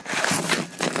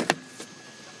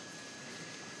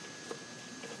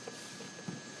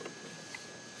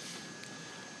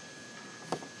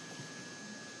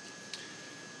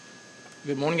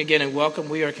Good morning again and welcome.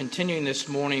 We are continuing this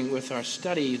morning with our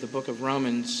study, the book of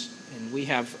Romans, and we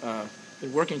have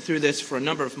been working through this for a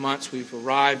number of months. We've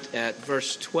arrived at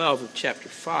verse 12 of chapter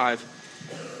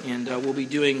 5, and we'll be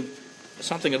doing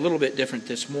something a little bit different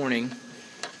this morning.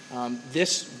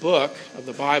 This book of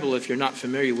the Bible, if you're not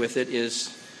familiar with it,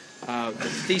 is the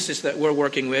thesis that we're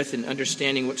working with in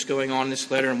understanding what's going on in this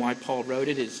letter and why Paul wrote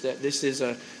it, is that this is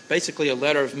basically a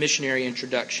letter of missionary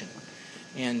introduction.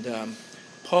 And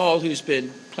Paul, who's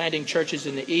been planting churches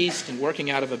in the East and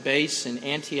working out of a base in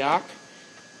Antioch,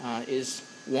 is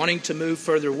wanting to move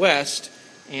further west.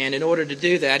 And in order to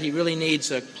do that, he really needs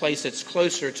a place that's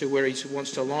closer to where he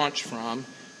wants to launch from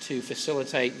to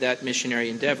facilitate that missionary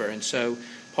endeavor. And so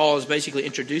Paul is basically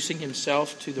introducing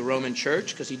himself to the Roman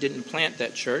church because he didn't plant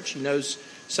that church. He knows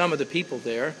some of the people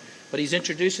there, but he's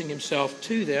introducing himself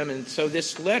to them. And so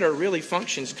this letter really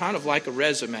functions kind of like a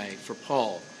resume for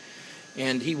Paul.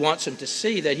 And he wants them to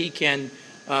see that he can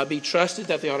be trusted,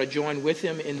 that they ought to join with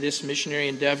him in this missionary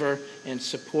endeavor and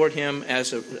support him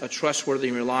as a trustworthy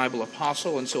and reliable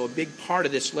apostle. And so a big part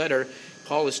of this letter,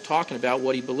 Paul is talking about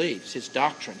what he believes, his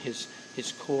doctrine, his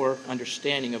core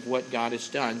understanding of what God has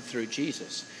done through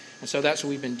Jesus. And so that's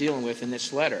what we've been dealing with in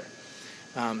this letter.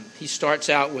 He starts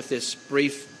out with this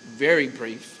brief, very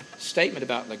brief statement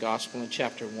about the gospel in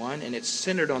chapter 1, and it's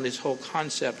centered on this whole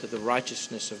concept of the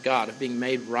righteousness of God, of being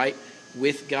made right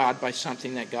with God by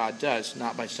something that God does,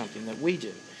 not by something that we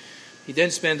do. He then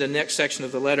spends the next section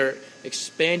of the letter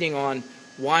expanding on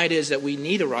why it is that we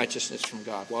need a righteousness from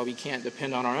God, why we can't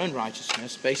depend on our own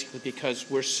righteousness, basically because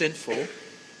we're sinful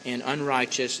and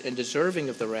unrighteous and deserving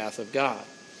of the wrath of God.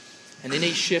 And then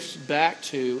he shifts back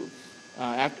to,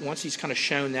 once he's kind of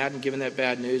shown that and given that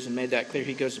bad news and made that clear,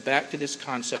 he goes back to this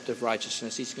concept of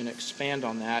righteousness. He's going to expand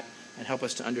on that and help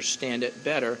us to understand it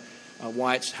better,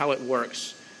 how it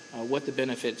works, what the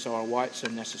benefits are, why it's so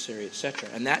necessary, etc.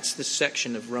 And that's the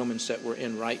section of Romans that we're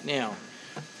in right now.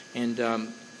 And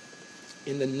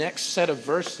in the next set of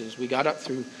verses, we got up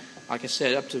through, like I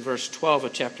said, up to verse 12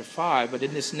 of chapter 5. But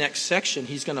in this next section,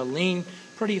 he's going to lean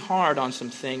pretty hard on some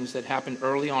things that happened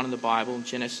early on in the Bible, in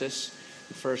Genesis,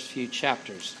 the first few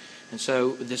chapters. And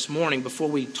so this morning, before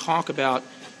we talk about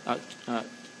a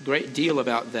great deal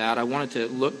about that, I wanted to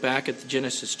look back at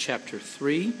Genesis chapter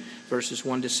 3, verses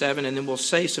 1 to 7, and then we'll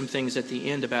say some things at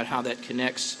the end about how that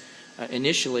connects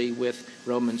initially with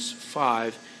Romans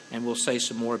 5, and we'll say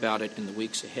some more about it in the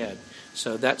weeks ahead.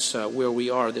 So that's where we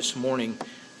are this morning,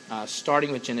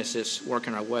 starting with Genesis,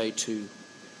 working our way to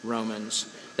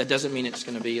Romans. That doesn't mean it's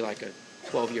going to be like a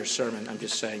 12-year sermon. I'm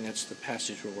just saying that's the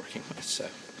passage we're working with. So,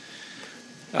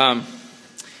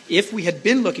 if we had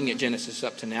been looking at Genesis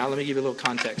up to now, let me give you a little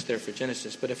context there for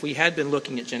Genesis, but if we had been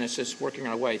looking at Genesis, working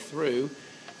our way through,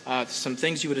 some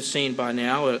things you would have seen by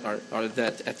now are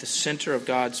that at the center of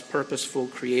God's purposeful,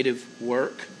 creative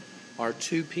work are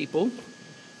two people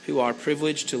who are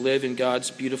privileged to live in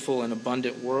God's beautiful and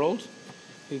abundant world,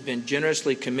 who've been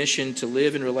generously commissioned to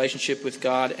live in relationship with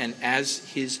God and as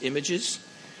His images,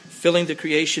 filling the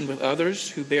creation with others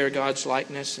who bear God's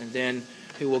likeness, and then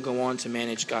who will go on to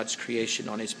manage God's creation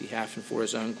on His behalf and for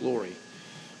His own glory.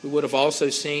 We would have also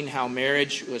seen how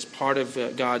marriage was part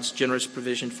of God's generous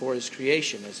provision for His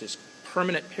creation as this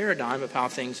permanent paradigm of how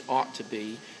things ought to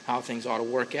be, how things ought to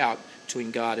work out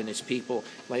between God and His people,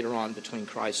 later on between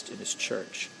Christ and His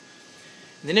church.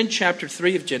 And then in chapter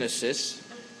 3 of Genesis,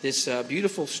 this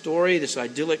beautiful story, this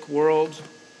idyllic world,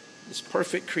 this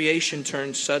perfect creation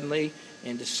turns suddenly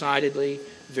and decidedly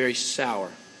very sour.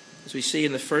 As we see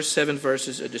in the first 7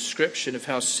 verses, a description of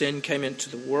how sin came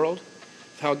into the world,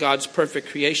 how God's perfect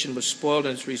creation was spoiled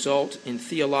as a result. In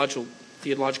theological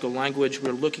language,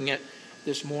 we're looking at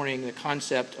this morning the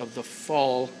concept of the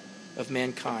fall of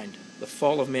mankind, the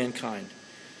fall of mankind.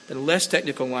 In less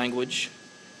technical language,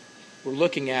 we're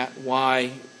looking at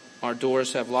why our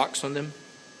doors have locks on them,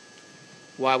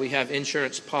 why we have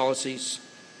insurance policies,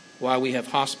 why we have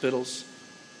hospitals,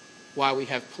 why we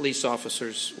have police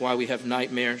officers, why we have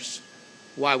nightmares,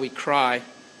 why we cry,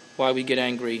 why we get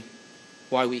angry,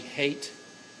 why we hate,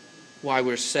 why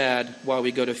we're sad, why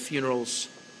we go to funerals,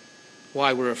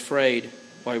 why we're afraid,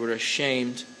 why we're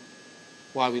ashamed,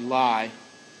 why we lie,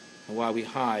 and why we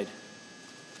hide.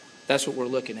 That's what we're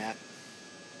looking at.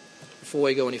 Before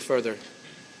we go any further,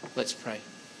 let's pray.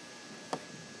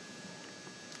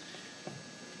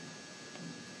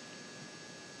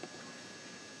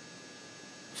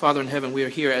 Father in heaven, we are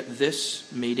here at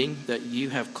this meeting that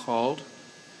you have called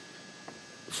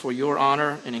for your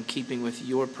honor and in keeping with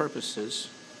your purposes.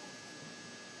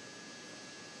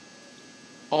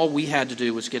 All we had to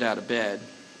do was get out of bed.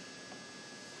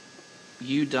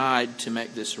 You died to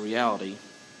make this a reality.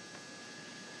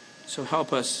 So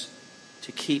help us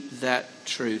to keep that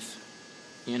truth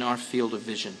in our field of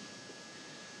vision.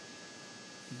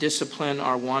 Discipline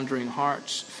our wandering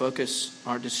hearts, focus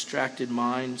our distracted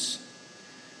minds,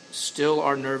 still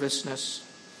our nervousness.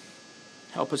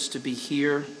 Help us to be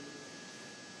here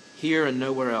and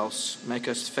nowhere else. Make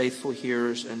us faithful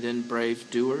hearers and then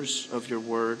brave doers of your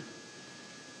word.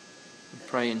 We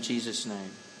pray in Jesus'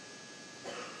 name.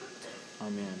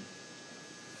 Amen.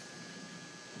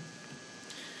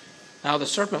 Now the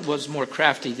serpent was more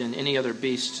crafty than any other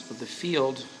beast of the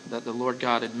field that the Lord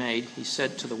God had made. He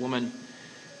said to the woman,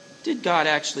 "Did God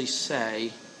actually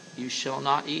say, 'You shall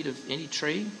not eat of any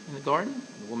tree in the garden?'"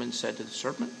 The woman said to the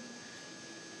serpent,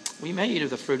 "We may eat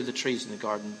of the fruit of the trees in the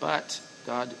garden, but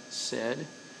God said,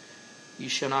 'You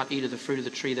shall not eat of the fruit of the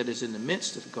tree that is in the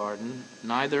midst of the garden,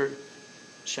 neither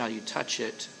shall you touch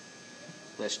it,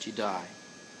 lest you die.'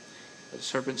 But the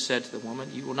serpent said to the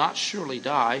woman, 'You will not surely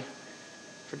die,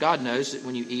 for God knows that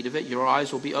when you eat of it, your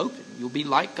eyes will be open. You'll be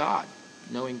like God,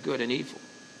 knowing good and evil.'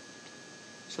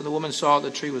 So the woman saw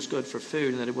that the tree was good for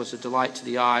food, and that it was a delight to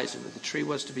the eyes, and that the tree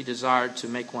was to be desired to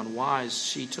make one wise.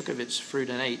 She took of its fruit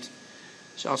and ate.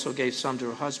 She also gave some to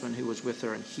her husband who was with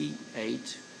her, and he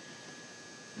ate.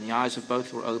 And the eyes of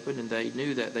both were opened, and they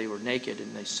knew that they were naked,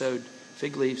 and they sewed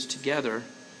fig leaves together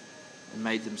and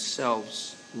made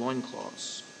themselves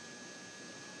loincloths."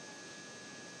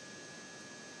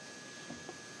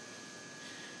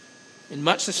 In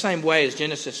much the same way as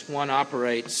Genesis 1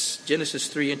 operates, Genesis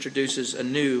 3 introduces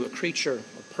a creature,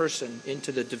 a person,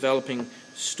 into the developing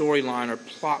storyline or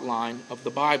plot line of the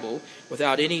Bible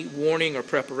without any warning or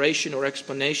preparation or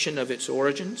explanation of its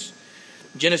origins.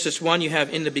 In Genesis 1, you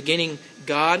have in the beginning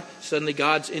God. Suddenly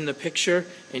God's in the picture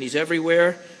and he's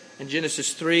everywhere. In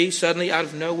Genesis 3, suddenly out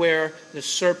of nowhere, the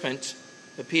serpent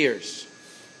appears.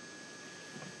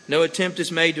 No attempt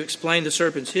is made to explain the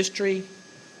serpent's history,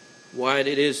 why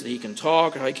it is that he can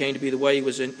talk, or how he came to be the way he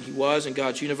was in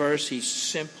God's universe. He's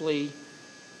simply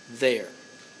there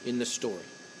in the story.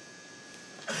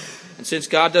 And since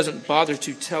God doesn't bother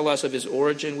to tell us of his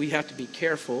origin, we have to be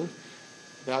careful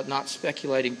about not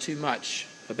speculating too much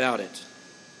about it.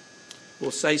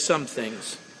 We'll say some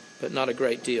things, but not a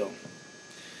great deal.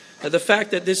 Now, the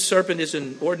fact that this serpent is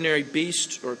an ordinary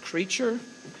beast or creature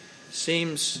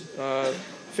seems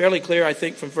fairly clear, I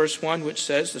think, from verse 1, which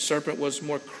says the serpent was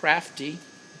more crafty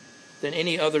than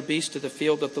any other beast of the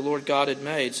field that the Lord God had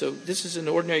made. So this is an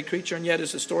ordinary creature, and yet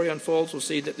as the story unfolds, we'll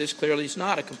see that this clearly is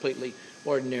not a completely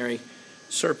ordinary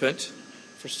serpent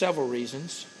for several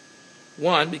reasons.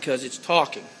 One, because it's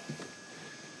talking.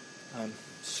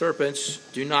 Serpents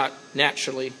do not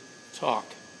naturally talk.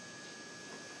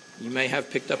 You may have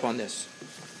picked up on this.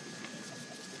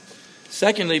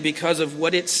 Secondly, because of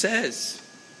what it says.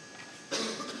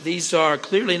 These are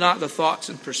clearly not the thoughts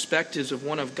and perspectives of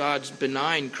one of God's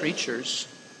benign creatures.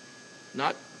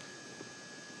 Not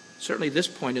certainly this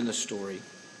point in the story.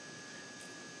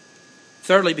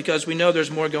 Thirdly, because we know there's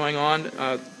more going on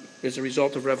as a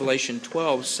result of Revelation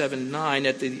 12, 7, 9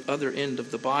 at the other end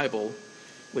of the Bible,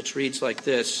 which reads like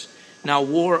this. "Now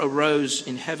war arose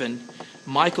in heaven,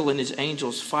 Michael and his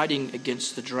angels fighting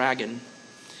against the dragon.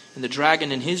 And the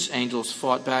dragon and his angels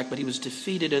fought back, but he was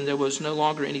defeated, and there was no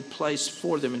longer any place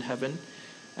for them in heaven.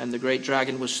 And the great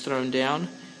dragon was thrown down,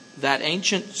 that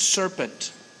ancient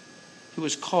serpent who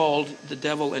is called the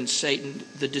devil and Satan,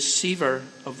 the deceiver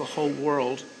of the whole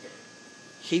world.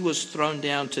 He was thrown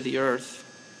down to the earth,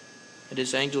 and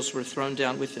his angels were thrown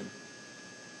down with him."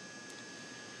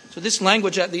 So this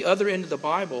language at the other end of the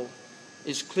Bible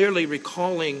is clearly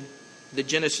recalling the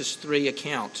Genesis 3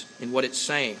 account in what it's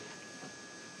saying.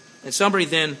 In summary,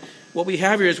 then, what we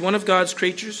have here is one of God's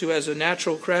creatures who has a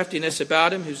natural craftiness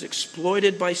about him, who's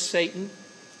exploited by Satan,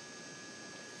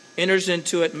 enters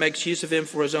into it, makes use of him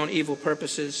for his own evil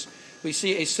purposes. We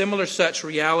see a similar such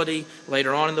reality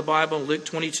later on in the Bible, in Luke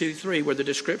 22:3, where the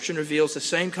description reveals the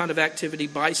same kind of activity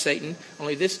by Satan,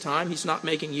 only this time he's not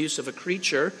making use of a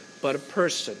creature, but a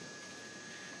person.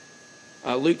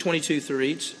 Luke 22:3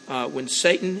 reads, Then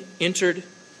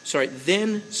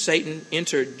Satan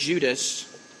entered Judas,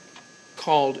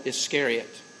 called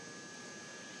Iscariot,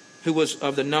 who was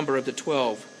of the number of the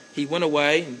 12. He went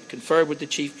away and conferred with the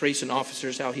chief priests and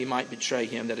officers how he might betray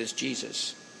him, that is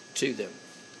Jesus, to them.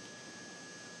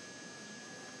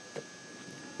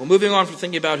 Well, moving on from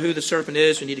thinking about who the serpent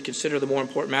is, we need to consider the more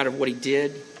important matter of what he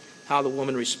did, how the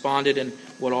woman responded, and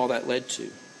what all that led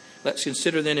to. Let's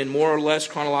consider then in more or less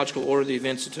chronological order the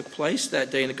events that took place that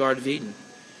day in the Garden of Eden.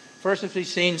 First, as we've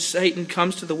seen, Satan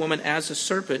comes to the woman as a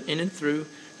serpent in and through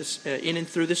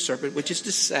the serpent, which is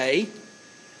to say,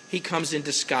 he comes in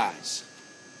disguise.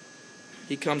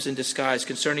 he comes in disguise.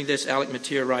 Concerning this, Alec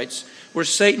Matier writes, were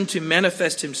Satan to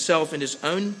manifest himself in his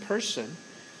own person,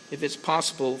 if it's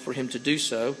possible for him to do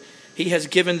so, he has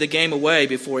given the game away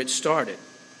before it started.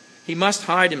 He must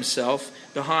hide himself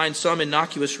behind some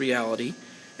innocuous reality,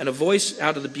 and a voice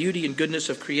out of the beauty and goodness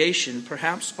of creation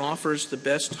perhaps offers the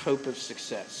best hope of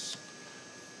success.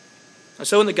 And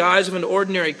so in the guise of an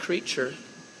ordinary creature,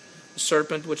 the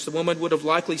serpent, which the woman would have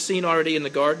likely seen already in the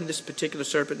garden, this particular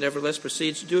serpent nevertheless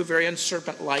proceeds to do a very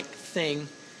unserpent-like thing,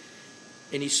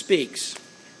 and he speaks.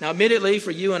 Now, admittedly,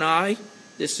 for you and I,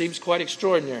 this seems quite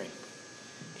extraordinary.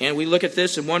 And we look at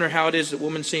this and wonder how it is that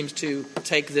woman seems to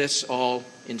take this all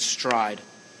in stride.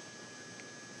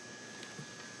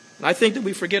 And I think that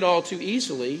we forget all too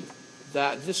easily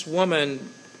that this woman,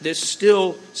 this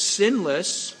still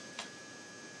sinless,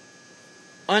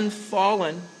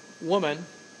 unfallen woman,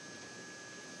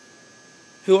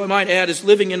 who I might add is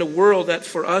living in a world that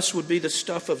for us would be the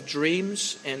stuff of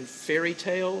dreams and fairy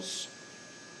tales.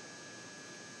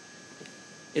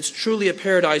 It's truly a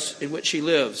paradise in which she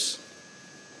lives.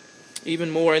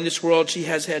 Even more, in this world, she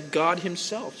has had God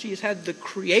himself. She has had the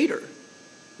Creator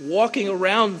walking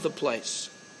around the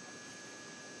place.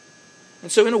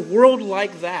 And so in a world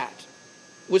like that,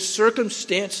 with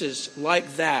circumstances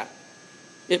like that,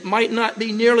 it might not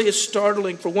be nearly as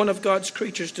startling for one of God's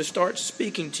creatures to start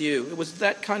speaking to you. It was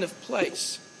that kind of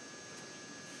place.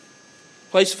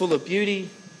 A place full of beauty,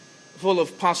 full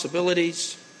of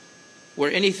possibilities,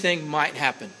 where anything might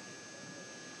happen.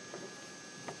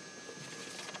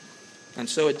 And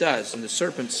so it does. And the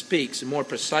serpent speaks, and more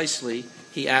precisely,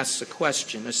 he asks a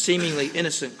question, a seemingly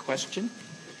innocent question.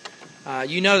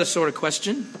 You know the sort of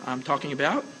question I'm talking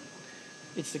about.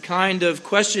 It's the kind of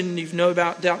question you've no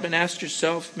doubt been asked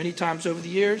yourself many times over the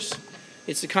years.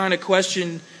 It's the kind of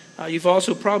question you've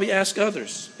also probably asked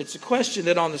others. It's a question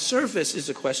that on the surface is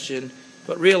a question,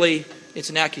 but really it's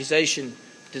an accusation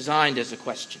designed as a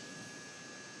question.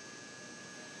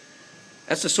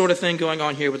 That's the sort of thing going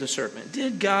on here with the serpent.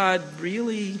 Did God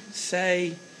really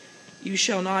say, you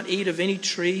shall not eat of any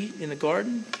tree in the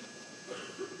garden?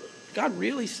 Did God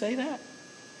really say that?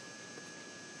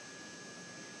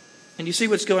 And you see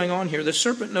what's going on here. The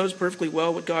serpent knows perfectly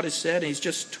well what God has said, and he's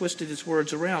just twisted his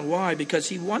words around. Why? Because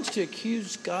he wants to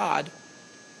accuse God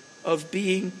of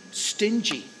being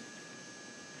stingy,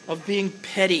 of being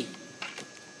petty,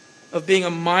 of being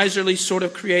a miserly sort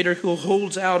of creator who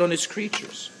holds out on his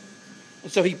creatures.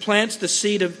 And so he plants the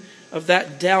seed of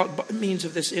that doubt by means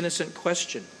of this innocent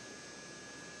question.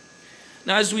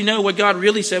 Now, as we know, what God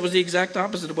really said was the exact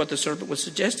opposite of what the serpent was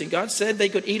suggesting. God said they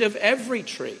could eat of every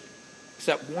tree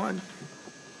except one.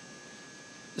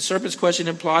 The serpent's question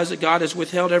implies that God has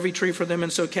withheld every tree from them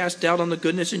and so cast doubt on the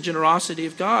goodness and generosity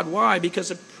of God. Why? Because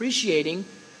appreciating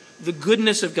the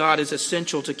goodness of God is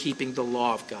essential to keeping the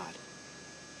law of God.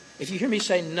 If you hear me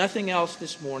say nothing else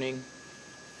this morning,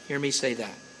 hear me say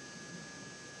that.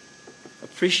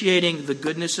 Appreciating the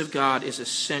goodness of God is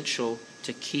essential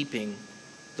to keeping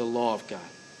the law of God.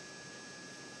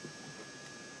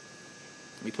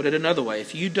 Let me put it another way.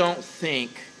 If you don't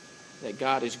think that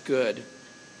God is good,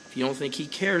 if you don't think he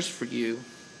cares for you,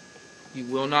 you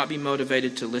will not be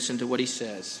motivated to listen to what he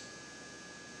says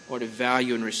or to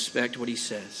value and respect what he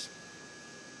says.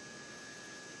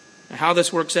 Now, how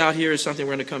this works out here is something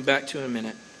we're going to come back to in a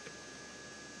minute.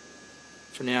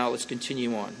 For now, let's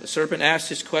continue on. The serpent asked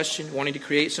his question, wanting to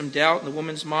create some doubt in the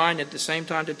woman's mind, at the same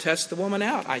time to test the woman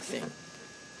out, I think,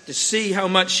 to see how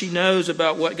much she knows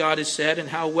about what God has said and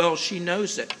how well she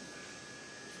knows it.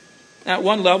 At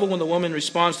one level, when the woman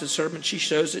responds to the serpent, she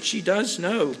shows that she does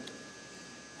know,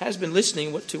 has been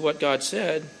listening to what God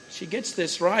said. She gets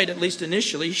this right, at least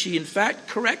initially. She, in fact,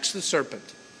 corrects the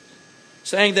serpent,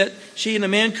 saying that she and the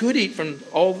man could eat from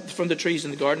the trees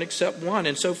in the garden except one.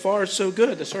 And so far, so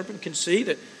good. The serpent can see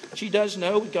that she does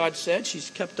know what God said. She's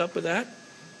kept up with that.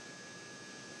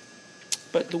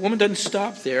 But the woman doesn't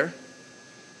stop there.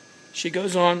 She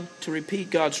goes on to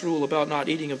repeat God's rule about not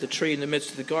eating of the tree in the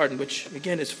midst of the garden, which,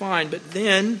 again, is fine. But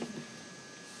then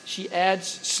she adds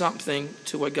something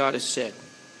to what God has said.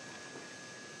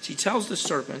 She tells the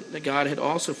serpent that God had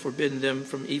also forbidden them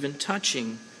from even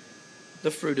touching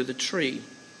the fruit of the tree,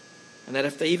 and that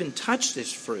if they even touch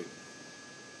this fruit,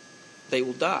 they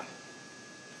will die.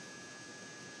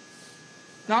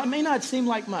 Now, it may not seem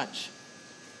like much,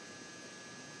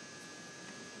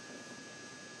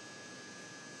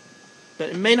 but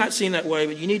it may not seem that way,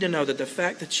 but you need to know that the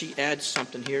fact that she adds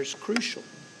something here is crucial.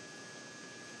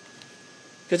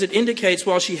 Because it indicates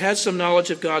while she has some knowledge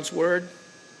of God's word,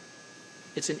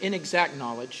 it's an inexact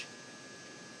knowledge.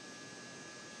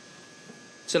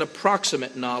 It's an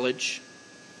approximate knowledge.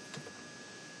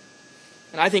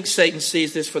 And I think Satan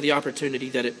sees this for the opportunity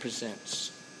that it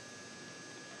presents.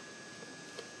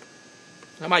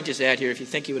 I might just add here, if you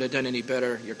think he would have done any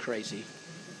better, you're crazy.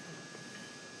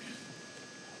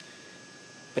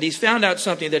 But he's found out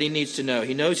something that he needs to know.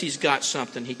 He knows he's got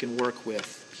something he can work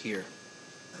with here.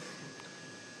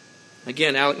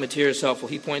 Again, Alec Matier is helpful.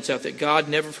 He points out that God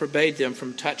never forbade them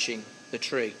from touching the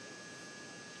tree.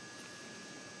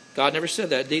 God never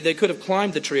said that. They could have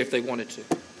climbed the tree if they wanted to.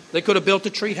 They could have built a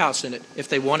tree house in it if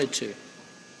they wanted to.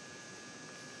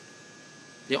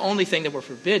 The only thing that were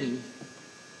forbidden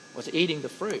was eating the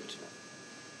fruit.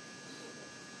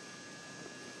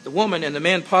 The woman, and the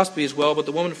man possibly as well, but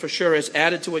the woman for sure has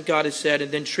added to what God has said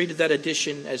and then treated that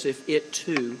addition as if it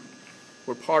too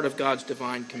were part of God's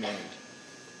divine command.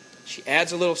 She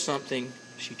adds a little something.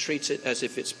 She treats it as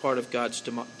if it's part of God's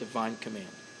divine command.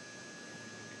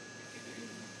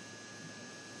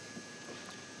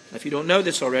 Now, if you don't know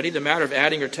this already, the matter of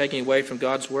adding or taking away from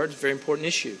God's word is a very important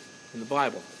issue in the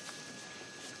Bible.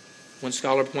 One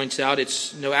scholar points out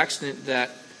it's no accident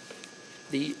that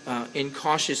the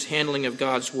incautious handling of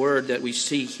God's word that we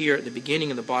see here at the beginning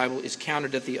of the Bible is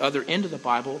countered at the other end of the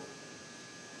Bible.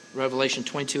 Revelation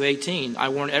 22:18, I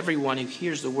warn everyone who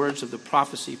hears the words of the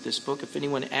prophecy of this book, if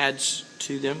anyone adds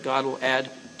to them, God will add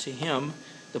to him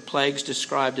the plagues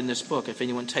described in this book. If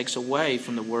anyone takes away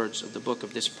from the words of the book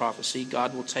of this prophecy,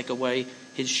 God will take away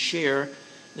his share in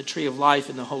the tree of life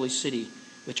in the holy city,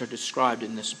 which are described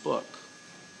in this book.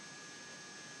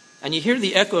 And you hear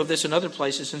the echo of this in other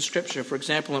places in Scripture. For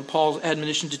example, in Paul's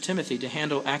admonition to Timothy to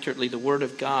handle accurately the Word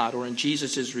of God, or in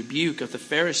Jesus' rebuke of the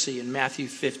Pharisee in Matthew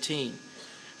 15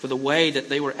 for the way that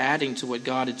they were adding to what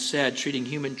God had said, treating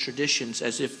human traditions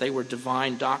as if they were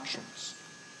divine doctrines.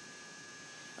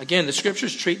 Again, the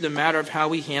Scriptures treat the matter of how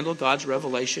we handle God's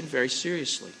revelation very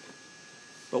seriously.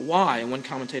 But why? And one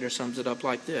commentator sums it up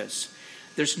like this.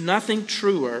 There's nothing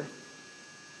truer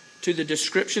to the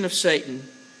description of Satan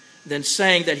than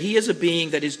saying that he is a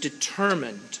being that is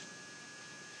determined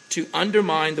to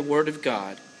undermine the Word of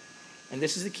God. And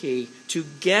this is the key, to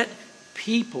get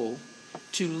people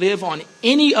to live on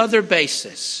any other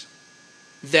basis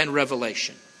than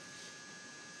revelation.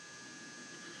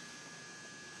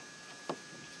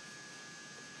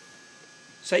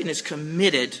 Satan is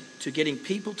committed to getting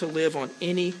people to live on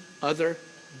any other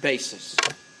basis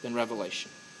than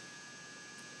revelation.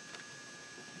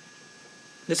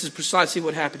 This is precisely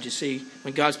what happens, you see,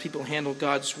 when God's people handle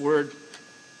God's word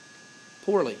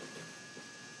poorly.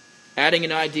 Adding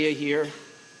an idea here,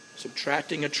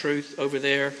 subtracting a truth over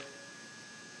there,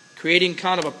 creating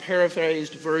kind of a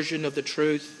paraphrased version of the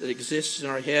truth that exists in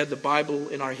our head, the Bible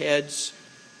in our heads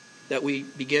that we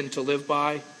begin to live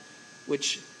by,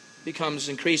 which becomes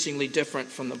increasingly different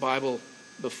from the Bible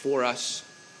before us,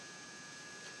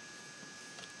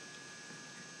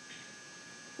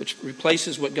 which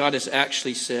replaces what God has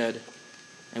actually said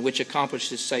and which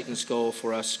accomplishes Satan's goal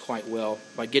for us quite well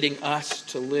by getting us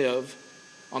to live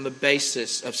on the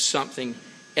basis of something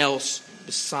else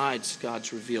besides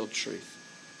God's revealed truth.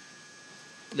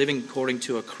 Living according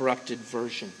to a corrupted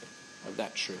version of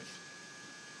that truth.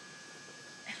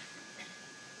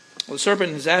 Well, the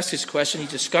serpent has asked this question. He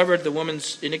discovered the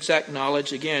woman's inexact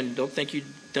knowledge. Again, don't think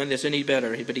you've done this any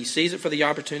better. But he sees it for the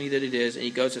opportunity that it is, and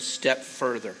he goes a step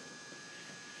further.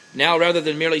 Now, rather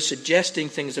than merely suggesting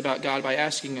things about God by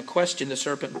asking a question, the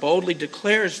serpent boldly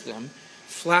declares them,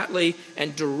 flatly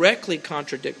and directly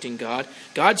contradicting God.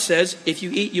 God says, if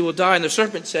you eat, you will die. And the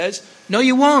serpent says, no,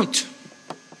 you won't.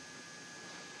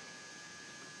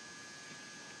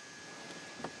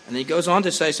 And then he goes on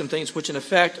to say some things which in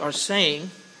effect are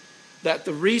saying that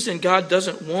the reason God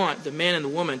doesn't want the man and the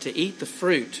woman to eat the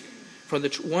fruit from the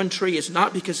one tree is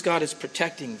not because God is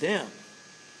protecting them,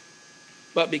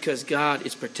 but because God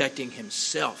is protecting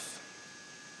himself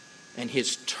and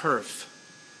his turf.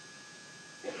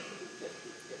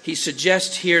 He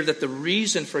suggests here that the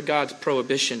reason for God's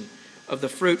prohibition of the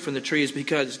fruit from the tree is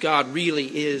because God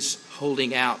really is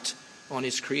holding out on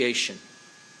his creation.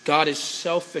 God is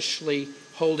selfishly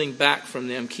holding back from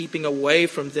them, keeping away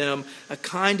from them a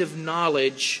kind of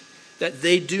knowledge that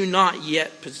they do not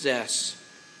yet possess,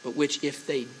 but which, if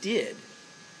they did,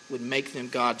 would make them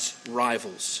God's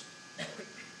rivals.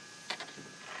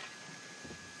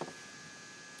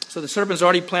 So the serpent's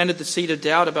already planted the seed of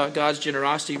doubt about God's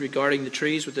generosity regarding the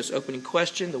trees with this opening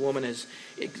question. The woman has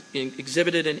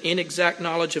exhibited an inexact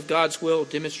knowledge of God's will,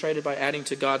 demonstrated by adding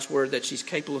to God's word that she's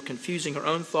capable of confusing her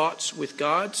own thoughts with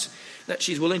God's, that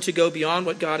she's willing to go beyond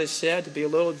what God has said, to be a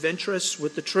little adventurous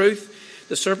with the truth.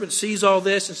 The serpent sees all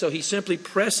this, and so he simply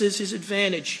presses his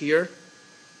advantage here.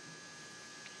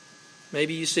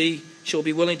 Maybe you see she'll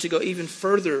be willing to go even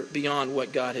further beyond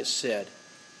what God has said.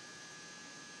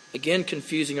 again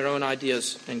confusing her own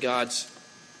ideas and God's,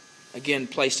 again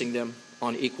placing them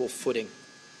on equal footing.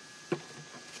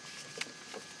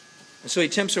 And so he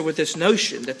tempts her with this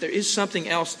notion that there is something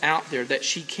else out there that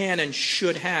she can and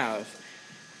should have.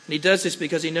 And he does this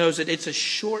because he knows that it's a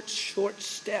short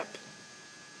step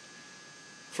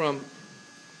from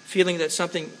feeling that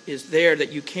something is there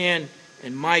that you can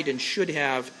and might and should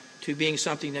have to being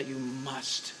something that you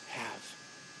must have.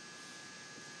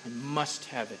 And must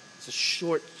have it. It's a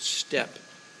short step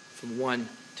from one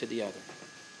to the other.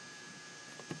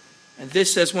 And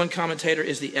this, says one commentator,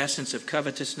 is the essence of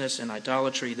covetousness and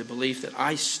idolatry, the belief that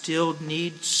I still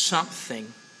need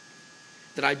something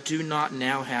that I do not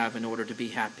now have in order to be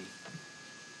happy.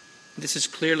 This is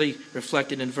clearly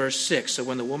reflected in verse 6. So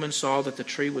when the woman saw that the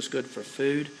tree was good for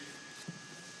food,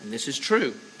 and this is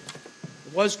true,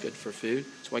 it was good for food.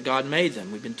 That's why God made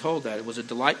them. We've been told that. It was a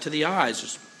delight to the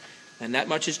eyes. And that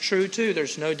much is true too.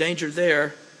 There's no danger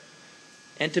there.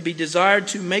 And to be desired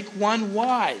to make one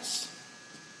wise.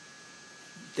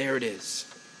 There it is.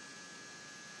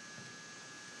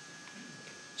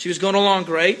 She was going along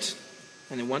great.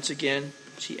 And then once again,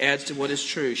 she adds to what is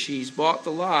true. She's bought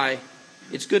the lie.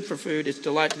 It's good for food. It's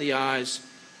delight to the eyes.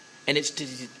 And it's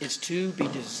to be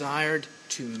desired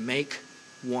to make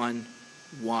one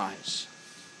wise.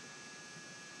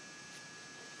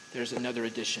 There's another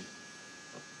addition.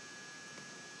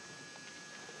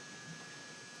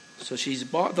 So she's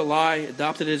bought the lie,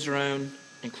 adopted it as her own,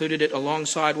 included it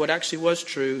alongside what actually was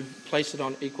true, placed it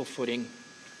on equal footing,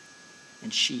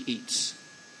 and she eats.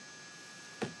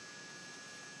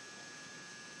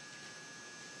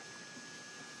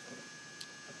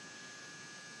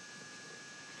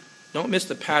 Don't miss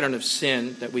the pattern of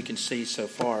sin that we can see so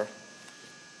far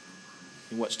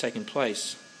in what's taking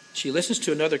place. She listens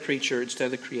to another creature instead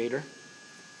of the Creator.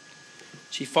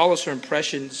 She follows her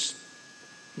impressions,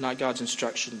 not God's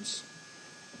instructions.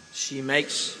 She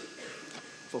makes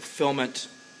fulfillment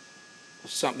of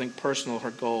something personal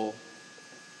her goal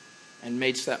and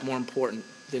makes that more important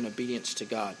than obedience to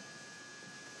God.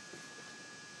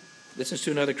 Listens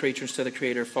to another creature instead of the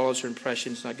Creator, follows her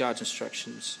impressions, not God's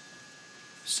instructions.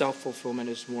 Self-fulfillment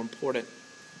is more important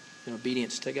than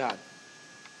obedience to God.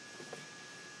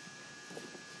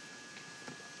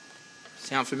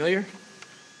 Sound familiar?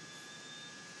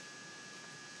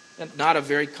 Not a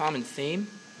very common theme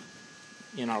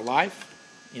in our life,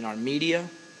 in our media.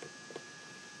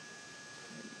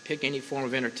 Pick any form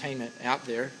of entertainment out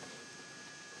there.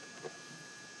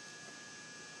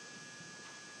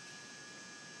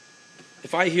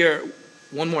 If I hear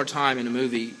one more time in a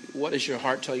movie, what does your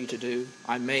heart tell you to do?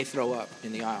 I may throw up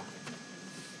in the aisle.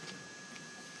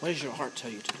 What does your heart tell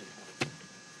you to do?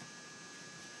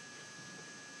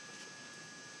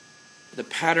 The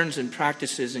patterns and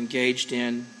practices engaged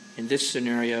in this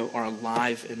scenario are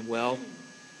alive and well,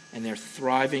 and they're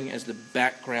thriving as the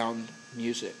background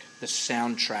music, the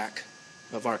soundtrack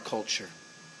of our culture.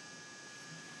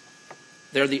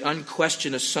 They're the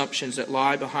unquestioned assumptions that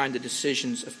lie behind the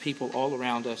decisions of people all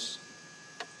around us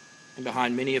and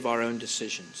behind many of our own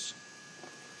decisions.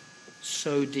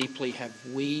 So deeply have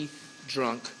we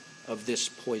drunk of this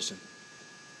poison.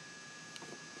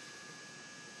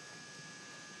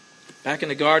 Back in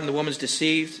the garden, the woman's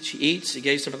deceived. She eats. He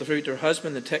gave some of the fruit to her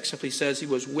husband. The text simply says he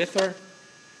was with her,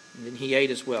 and then he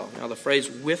ate as well. Now, the phrase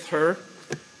with her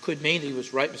could mean he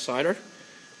was right beside her,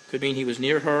 could mean he was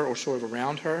near her or sort of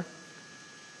around her,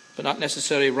 but not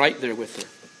necessarily right there with her.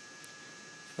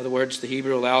 In other words, the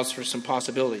Hebrew allows for some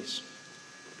possibilities.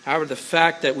 However, the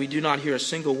fact that we do not hear a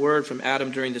single word from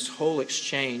Adam during this whole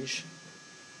exchange,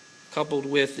 coupled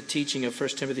with the teaching of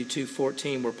 1 Timothy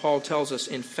 2:14, where Paul tells us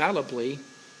infallibly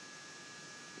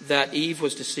that Eve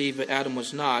was deceived but Adam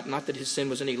was not that his sin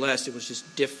was any less, it was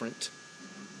just different.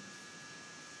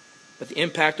 But the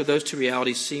impact of those two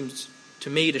realities seems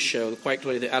to me to show quite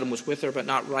clearly that Adam was with her but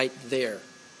not right there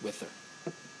with her.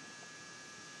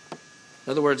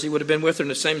 In other words, he would have been with her in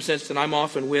the same sense that I'm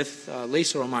often with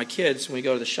Lisa or my kids when we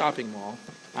go to the shopping mall.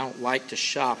 I don't like to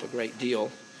shop a great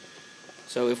deal.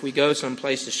 So if we go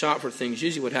someplace to shop for things,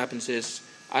 usually what happens is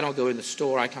I don't go in the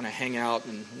store. I kind of hang out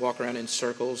and walk around in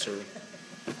circles or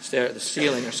stare at the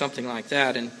ceiling or something like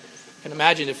that. And I can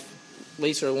imagine if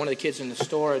Lisa or one of the kids in the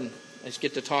store and they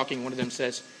get to talking, one of them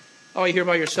says, "Oh, you're here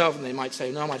by yourself?" And they might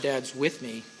say, "No, my dad's with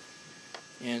me,"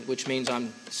 and which means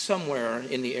I'm somewhere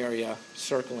in the area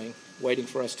circling, waiting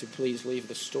for us to please leave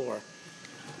the store.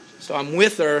 So I'm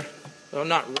with her, but I'm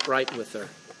not right with her.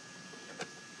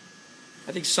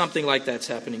 I think something like that's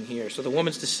happening here. So the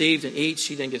woman's deceived and eats.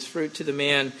 She then gives fruit to the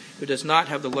man who does not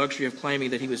have the luxury of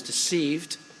claiming that he was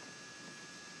deceived.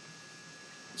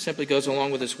 Simply goes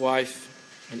along with his wife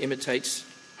and imitates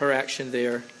her action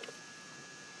there.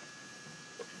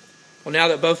 Well, now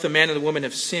that both the man and the woman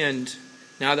have sinned,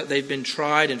 now that they've been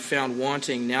tried and found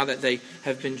wanting, now that they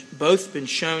have both been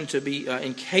shown to be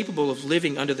incapable of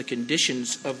living under the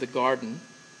conditions of the garden,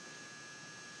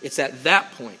 it's at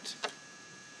that point,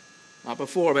 not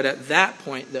before, but at that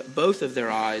point that both of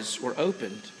their eyes were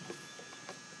opened.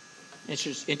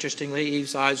 Interestingly,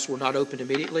 Eve's eyes were not opened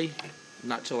immediately,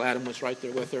 not till Adam was right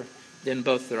there with her. Then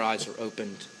both their eyes were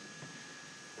opened.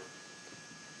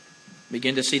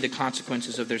 Begin to see the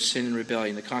consequences of their sin and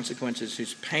rebellion, the consequences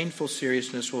whose painful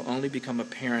seriousness will only become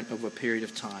apparent over a period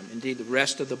of time. Indeed, the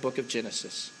rest of the book of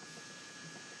Genesis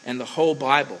and the whole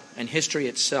Bible and history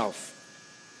itself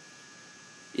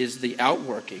is the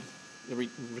outworking, the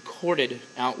recorded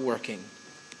outworking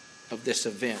of this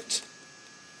event,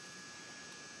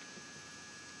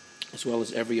 as well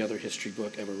as every other history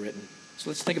book ever written. So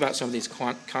let's think about some of these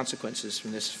consequences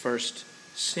from this first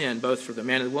sin, both for the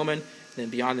man and the woman, and then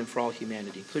beyond them for all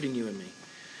humanity, including you and me.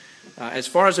 As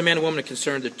far as the man and woman are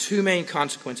concerned, the two main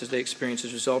consequences they experienced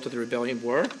as a result of the rebellion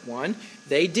were, one,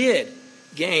 they did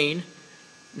gain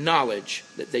knowledge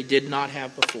that they did not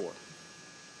have before.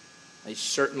 They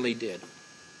certainly did.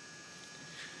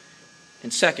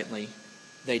 And secondly,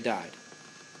 they died.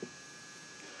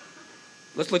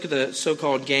 Let's look at the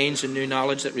so-called gains in new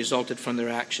knowledge that resulted from their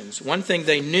actions. One thing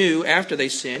they knew after they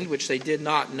sinned, which they did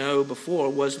not know before,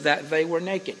 was that they were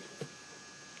naked.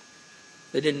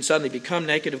 They didn't suddenly become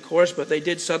naked, of course, but they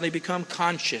did suddenly become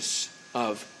conscious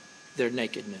of their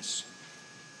nakedness.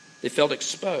 They felt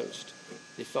exposed.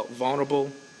 They felt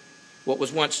vulnerable. What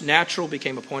was once natural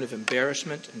became a point of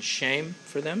embarrassment and shame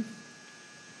for them.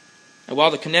 And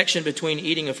while the connection between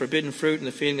eating a forbidden fruit and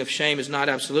the feeling of shame is not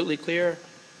absolutely clear,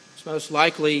 it most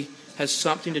likely has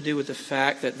something to do with the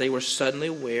fact that they were suddenly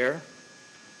aware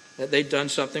that they'd done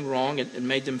something wrong and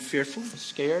made them fearful,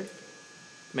 scared,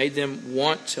 made them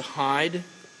want to hide.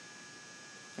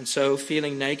 And so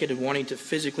feeling naked and wanting to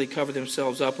physically cover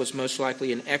themselves up was most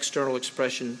likely an external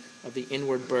expression of the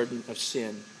inward burden of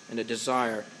sin and a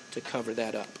desire to cover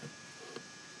that up.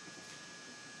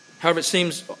 However, it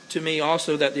seems to me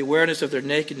also that the awareness of their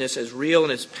nakedness, as real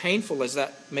and as painful as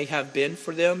that may have been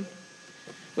for them,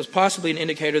 was possibly an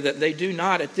indicator that they do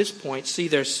not, at this point, see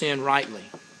their sin rightly.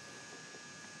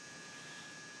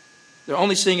 They're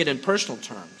only seeing it in personal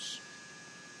terms.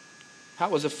 How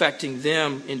it was affecting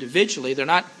them individually. They're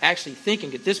not actually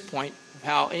thinking at this point of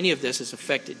how any of this has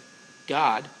affected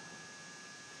God.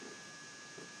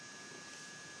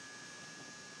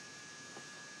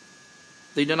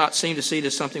 They do not seem to see it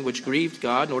as something which grieved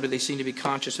God, nor do they seem to be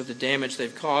conscious of the damage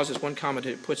they've caused. As one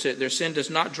commentator puts it, their sin does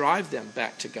not drive them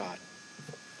back to God,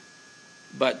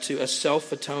 but to a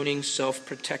self-atoning,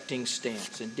 self-protecting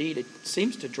stance. Indeed, it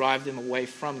seems to drive them away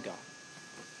from God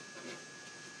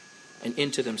and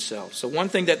into themselves. So one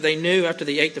thing that they knew after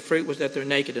they ate the fruit was that they're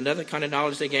naked. Another kind of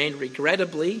knowledge they gained,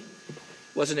 regrettably,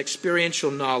 was an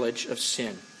experiential knowledge of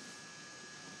sin.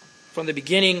 From the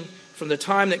beginning, from the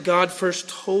time that God first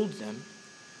told them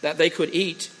that they could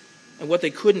eat and what they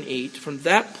couldn't eat, from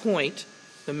that point,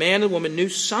 the man and woman knew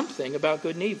something about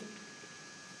good and evil.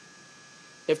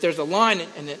 If there's a line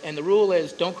and the rule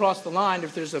is don't cross the line,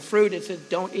 if there's a fruit, it says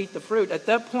don't eat the fruit. At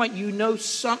that point, you know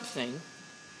something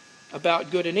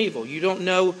about good and evil. You don't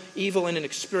know evil in an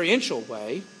experiential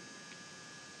way,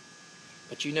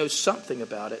 but you know something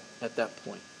about it at that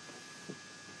point.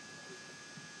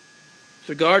 With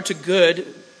regard to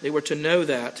good, they were to know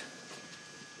that.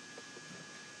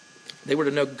 They were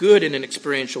to know good in an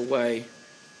experiential way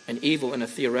and evil in a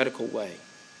theoretical way.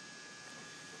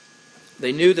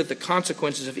 They knew that the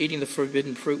consequences of eating the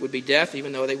forbidden fruit would be death,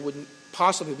 even though they wouldn't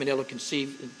possibly have been able to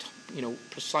conceive,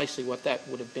 precisely what that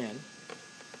would have been.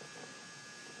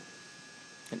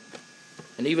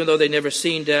 And even though they'd never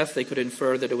seen death, they could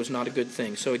infer that it was not a good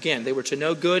thing. So again, they were to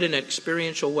know good in an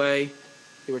experiential way.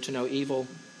 They were to know evil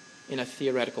in a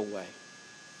theoretical way.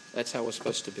 That's how it was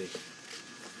supposed to be.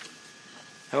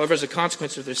 However, as a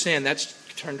consequence of their sin, that's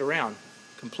turned around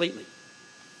completely.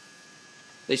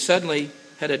 They suddenly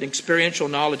had an experiential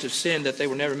knowledge of sin that they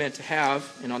were never meant to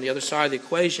have, and on the other side of the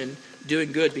equation,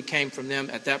 doing good became from them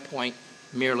at that point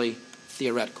merely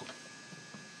theoretical.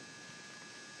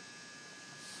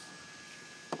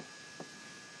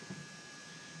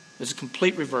 There's a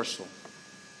complete reversal.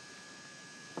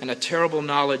 And a terrible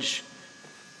knowledge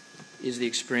is the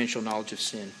experiential knowledge of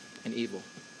sin and evil.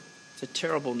 It's a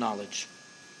terrible knowledge.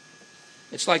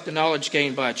 It's like the knowledge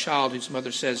gained by a child whose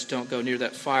mother says, don't go near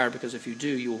that fire because if you do,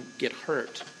 you'll get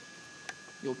hurt.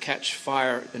 You'll catch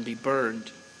fire and be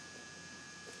burned.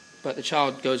 But the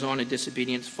child goes on in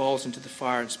disobedience, falls into the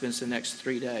fire, and spends the next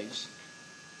 3 days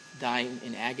dying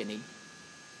in agony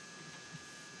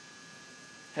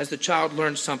Has the child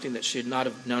learned something that she would not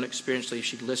have known experientially if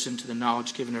she'd listened to the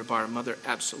knowledge given her by her mother?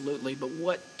 Absolutely. But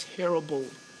what terrible,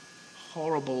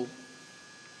 horrible,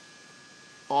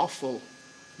 awful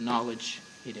knowledge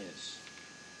it is.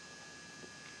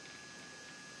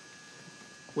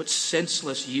 What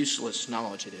senseless, useless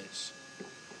knowledge it is.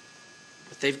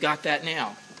 But they've got that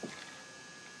now.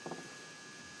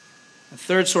 The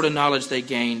third sort of knowledge they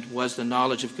gained was the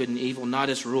knowledge of good and evil, not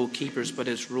as rule keepers, but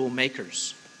as rule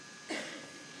makers.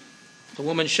 The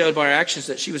woman showed by her actions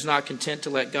that she was not content to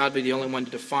let God be the only one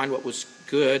to define what was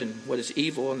good and what is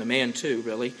evil, and the man too,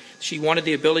 really. She wanted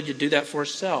the ability to do that for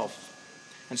herself.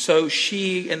 And so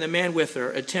she and the man with her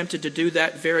attempted to do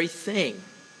that very thing.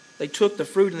 They took the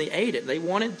fruit and they ate it. They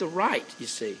wanted the right, you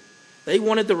see. They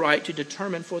wanted the right to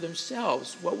determine for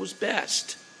themselves what was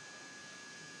best.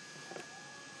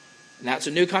 And that's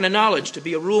a new kind of knowledge, to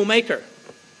be a rule maker.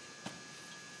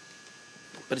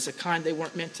 But it's a kind they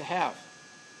weren't meant to have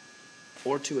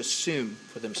or to assume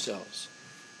for themselves.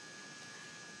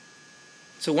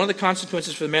 So one of the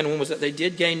consequences for the man and woman was that they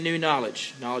did gain new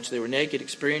knowledge. Knowledge they were naked,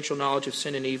 experiential knowledge of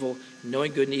sin and evil,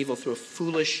 knowing good and evil through a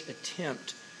foolish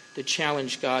attempt to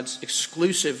challenge God's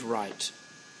exclusive right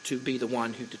to be the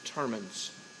one who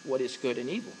determines what is good and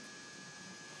evil.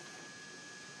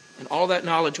 And all that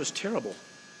knowledge was terrible,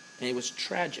 and it was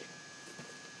tragic.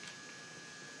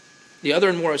 The other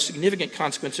and more significant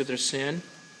consequence of their sin,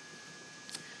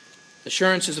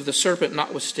 assurances of the serpent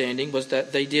notwithstanding, was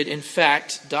that they did in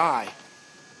fact die.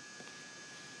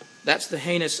 That's the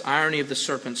heinous irony of the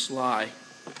serpent's lie.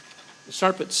 The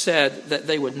serpent said that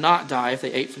they would not die if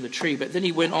they ate from the tree, but then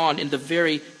he went on in the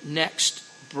very next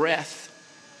breath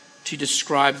to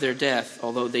describe their death,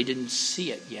 although they didn't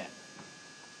see it yet.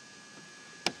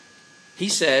 He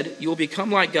said, "You will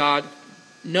become like God,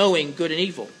 knowing good and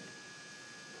evil."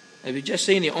 And we've just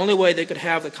seen the only way they could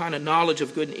have the kind of knowledge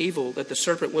of good and evil that the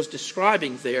serpent was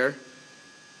describing there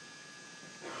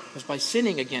was by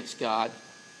sinning against God.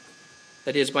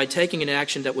 That is, by taking an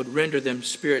action that would render them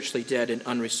spiritually dead and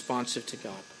unresponsive to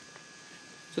God.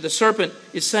 So the serpent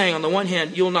is saying, on the one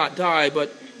hand, you'll not die,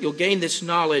 but you'll gain this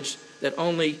knowledge that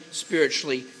only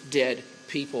spiritually dead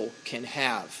people can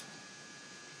have.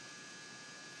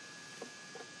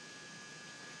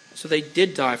 So they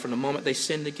did die from the moment they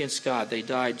sinned against God. They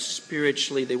died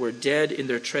spiritually. They were dead in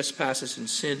their trespasses and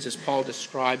sins, as Paul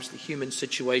describes the human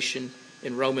situation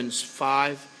in Romans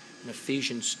 5 and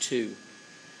Ephesians 2.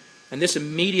 And this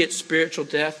immediate spiritual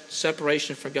death,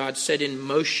 separation from God, set in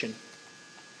motion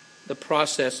the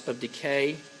process of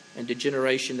decay and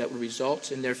degeneration that would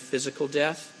result in their physical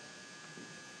death,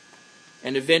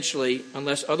 and eventually,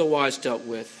 unless otherwise dealt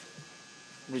with,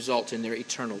 result in their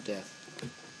eternal death.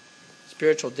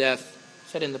 Spiritual death,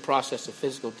 set in the process of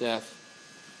physical death,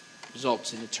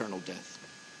 results in eternal death.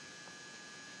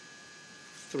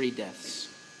 3 deaths.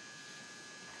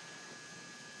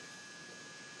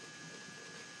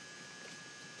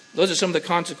 Those are some of the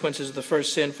consequences of the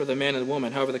first sin for the man and the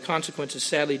woman. However, the consequences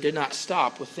sadly did not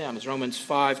stop with them. As Romans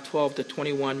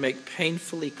 5:12-21 make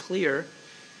painfully clear,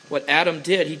 what Adam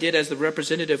did, he did as the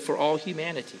representative for all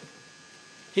humanity.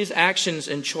 His actions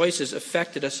and choices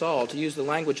affected us all. To use the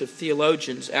language of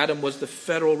theologians, Adam was the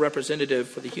federal representative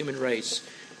for the human race.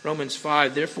 Romans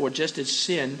 5, therefore, just as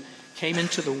sin came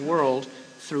into the world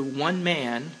through one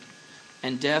man,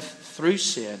 and death through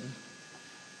sin,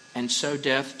 and so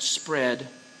death spread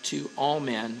to all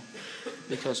men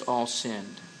because all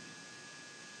sinned.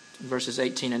 Verses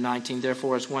 18 and 19,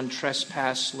 therefore as one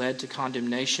trespass led to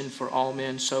condemnation for all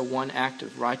men, so one act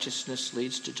of righteousness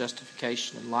leads to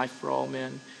justification and life for all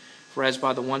men. For as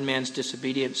by the one man's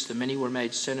disobedience the many were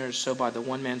made sinners, so by the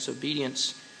one man's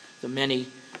obedience the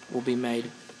many will be made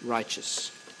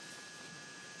righteous.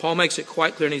 Paul makes it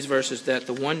quite clear in these verses that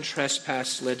the one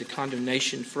trespass led to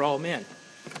condemnation for all men.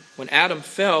 When Adam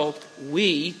fell,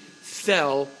 we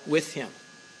fell with him.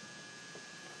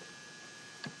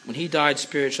 When he died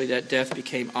spiritually, that death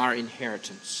became our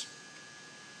inheritance,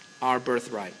 our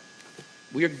birthright.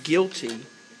 We are guilty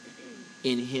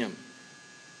in him.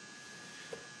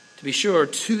 To be sure,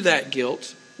 to that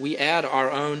guilt, we add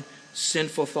our own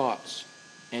sinful thoughts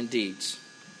and deeds.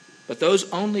 But those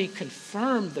only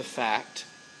confirm the fact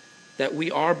that we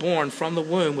are born from the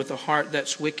womb with a heart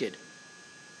that's wicked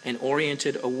and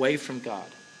oriented away from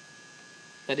God,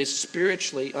 that is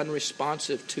spiritually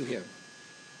unresponsive to him,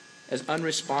 as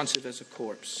unresponsive as a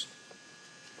corpse.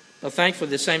 Now, thankfully,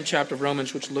 the same chapter of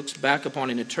Romans, which looks back upon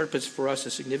and interprets for us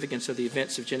the significance of the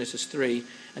events of Genesis 3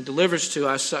 and delivers to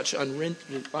us such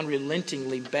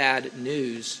unrelentingly bad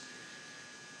news,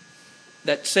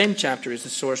 that same chapter is the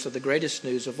source of the greatest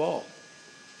news of all.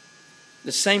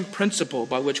 The same principle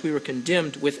by which we were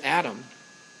condemned with Adam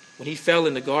when he fell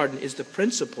in the garden is the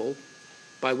principle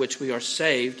by which we are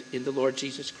saved in the Lord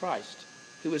Jesus Christ,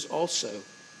 who is also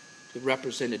the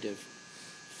representative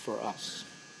for us.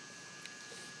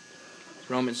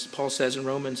 Paul says in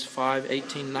Romans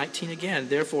 5:18-19 again,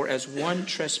 therefore as one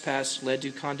trespass led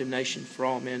to condemnation for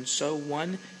all men, so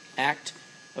one act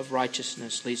of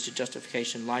righteousness leads to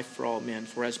justification, life for all men.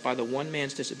 For as by the one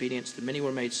man's disobedience the many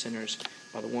were made sinners,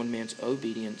 by the one man's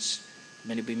obedience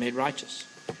many will be made righteous.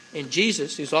 In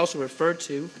Jesus, who's also referred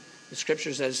to in the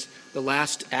Scriptures as the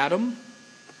last Adam,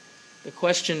 the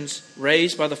questions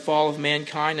raised by the fall of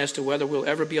mankind as to whether we'll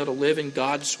ever be able to live in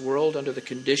God's world under the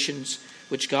conditions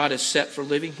which God has set for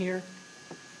living here,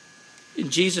 in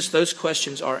Jesus, those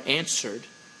questions are answered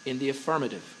in the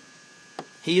affirmative.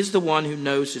 He is the one who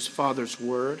knows his Father's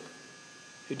word,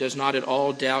 who does not at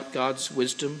all doubt God's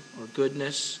wisdom or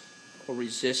goodness or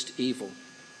resist evil.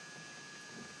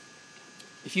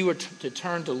 If you were to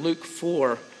turn to Luke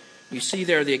 4, you see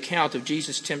there the account of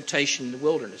Jesus' temptation in the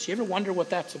wilderness. You ever wonder what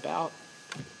that's about?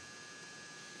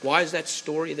 Why is that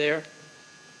story there?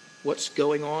 What's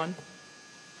going on?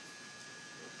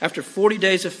 After 40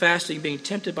 days of fasting, being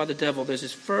tempted by the devil, there's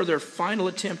this further final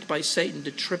attempt by Satan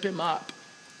to trip him up.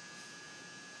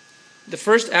 The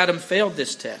first Adam failed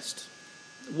this test.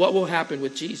 What will happen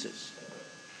with Jesus?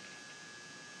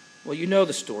 Well, you know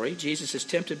the story. Jesus is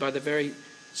tempted by the very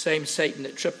same Satan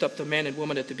that tripped up the man and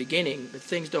woman at the beginning, but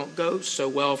things don't go so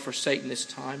well for Satan this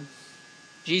time.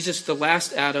 Jesus, the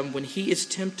last Adam, when he is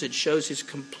tempted, shows his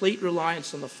complete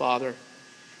reliance on the Father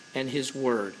and his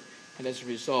word. And as a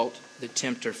result, the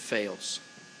tempter fails.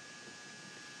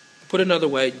 Put another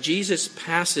way, Jesus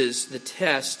passes the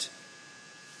test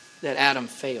that Adam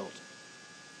failed.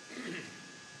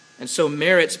 And so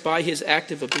merits by his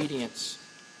act of obedience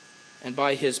and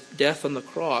by his death on the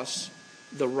cross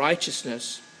the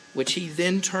righteousness which he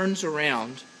then turns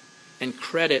around and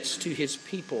credits to his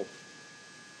people,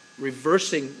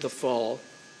 reversing the fall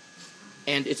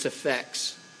and its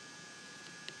effects,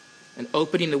 and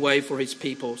opening the way for his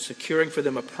people, securing for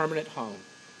them a permanent home,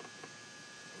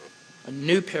 a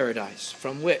new paradise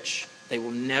from which they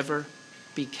will never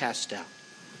be cast out.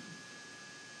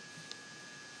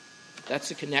 That's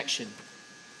the connection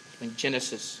between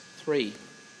Genesis 3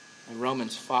 and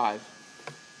Romans 5.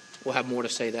 We'll have more to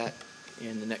say that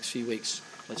in the next few weeks.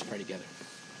 Let's pray together.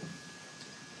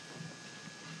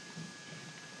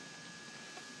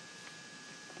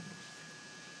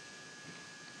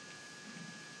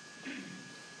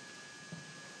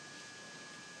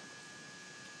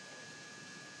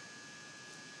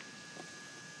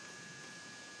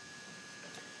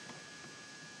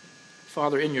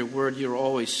 Father, in your word, you're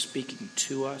always speaking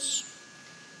to us.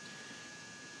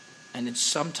 And then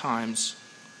sometimes,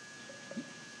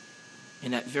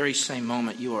 in that very same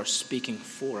moment, you are speaking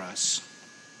for us,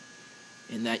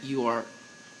 in that you are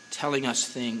telling us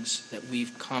things that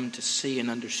we've come to see and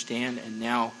understand and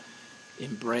now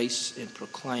embrace and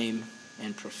proclaim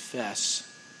and profess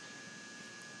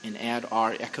and add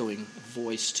our echoing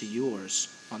voice to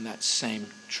yours on that same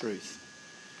truth.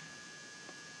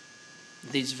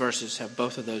 These verses have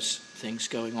both of those things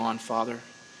going on, Father,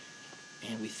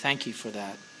 and we thank you for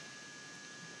that.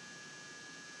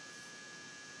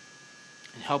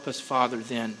 And help us, Father,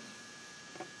 then,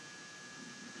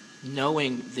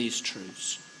 knowing these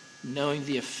truths, knowing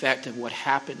the effect of what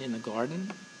happened in the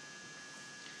garden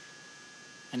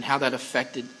and how that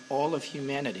affected all of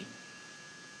humanity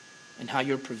and how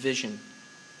your provision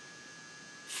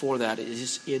for that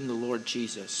is in the Lord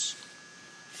Jesus.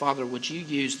 Father, would you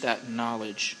use that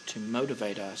knowledge to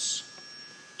motivate us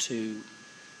to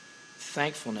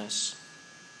thankfulness,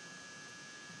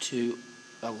 to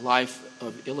a life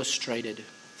of illustrated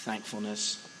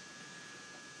thankfulness,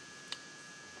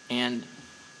 and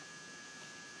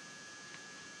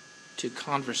to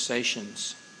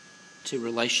conversations, to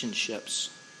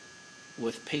relationships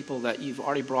with people that you've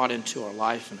already brought into our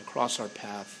life and across our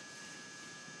path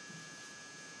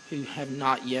who have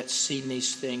not yet seen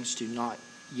these things, do not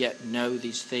yet know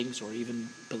these things or even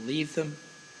believe them.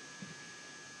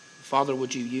 Father,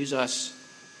 would you use us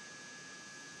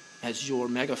as your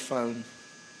megaphone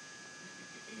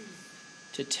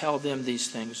to tell them these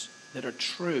things that are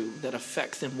true, that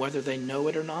affect them whether they know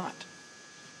it or not.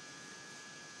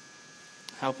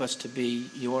 Help us to be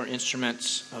your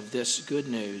instruments of this good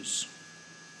news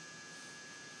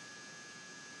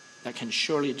that can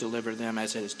surely deliver them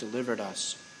as it has delivered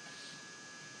us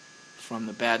from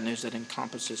the bad news that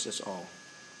encompasses us all.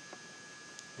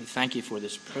 We thank you for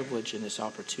this privilege and this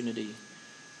opportunity.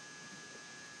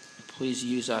 Please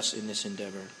use us in this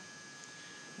endeavor.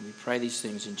 And we pray these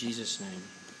things in Jesus' name.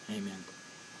 Amen.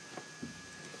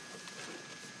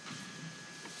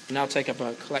 We'll now take up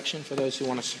a collection for those who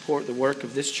want to support the work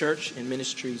of this church and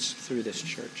ministries through this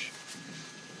church.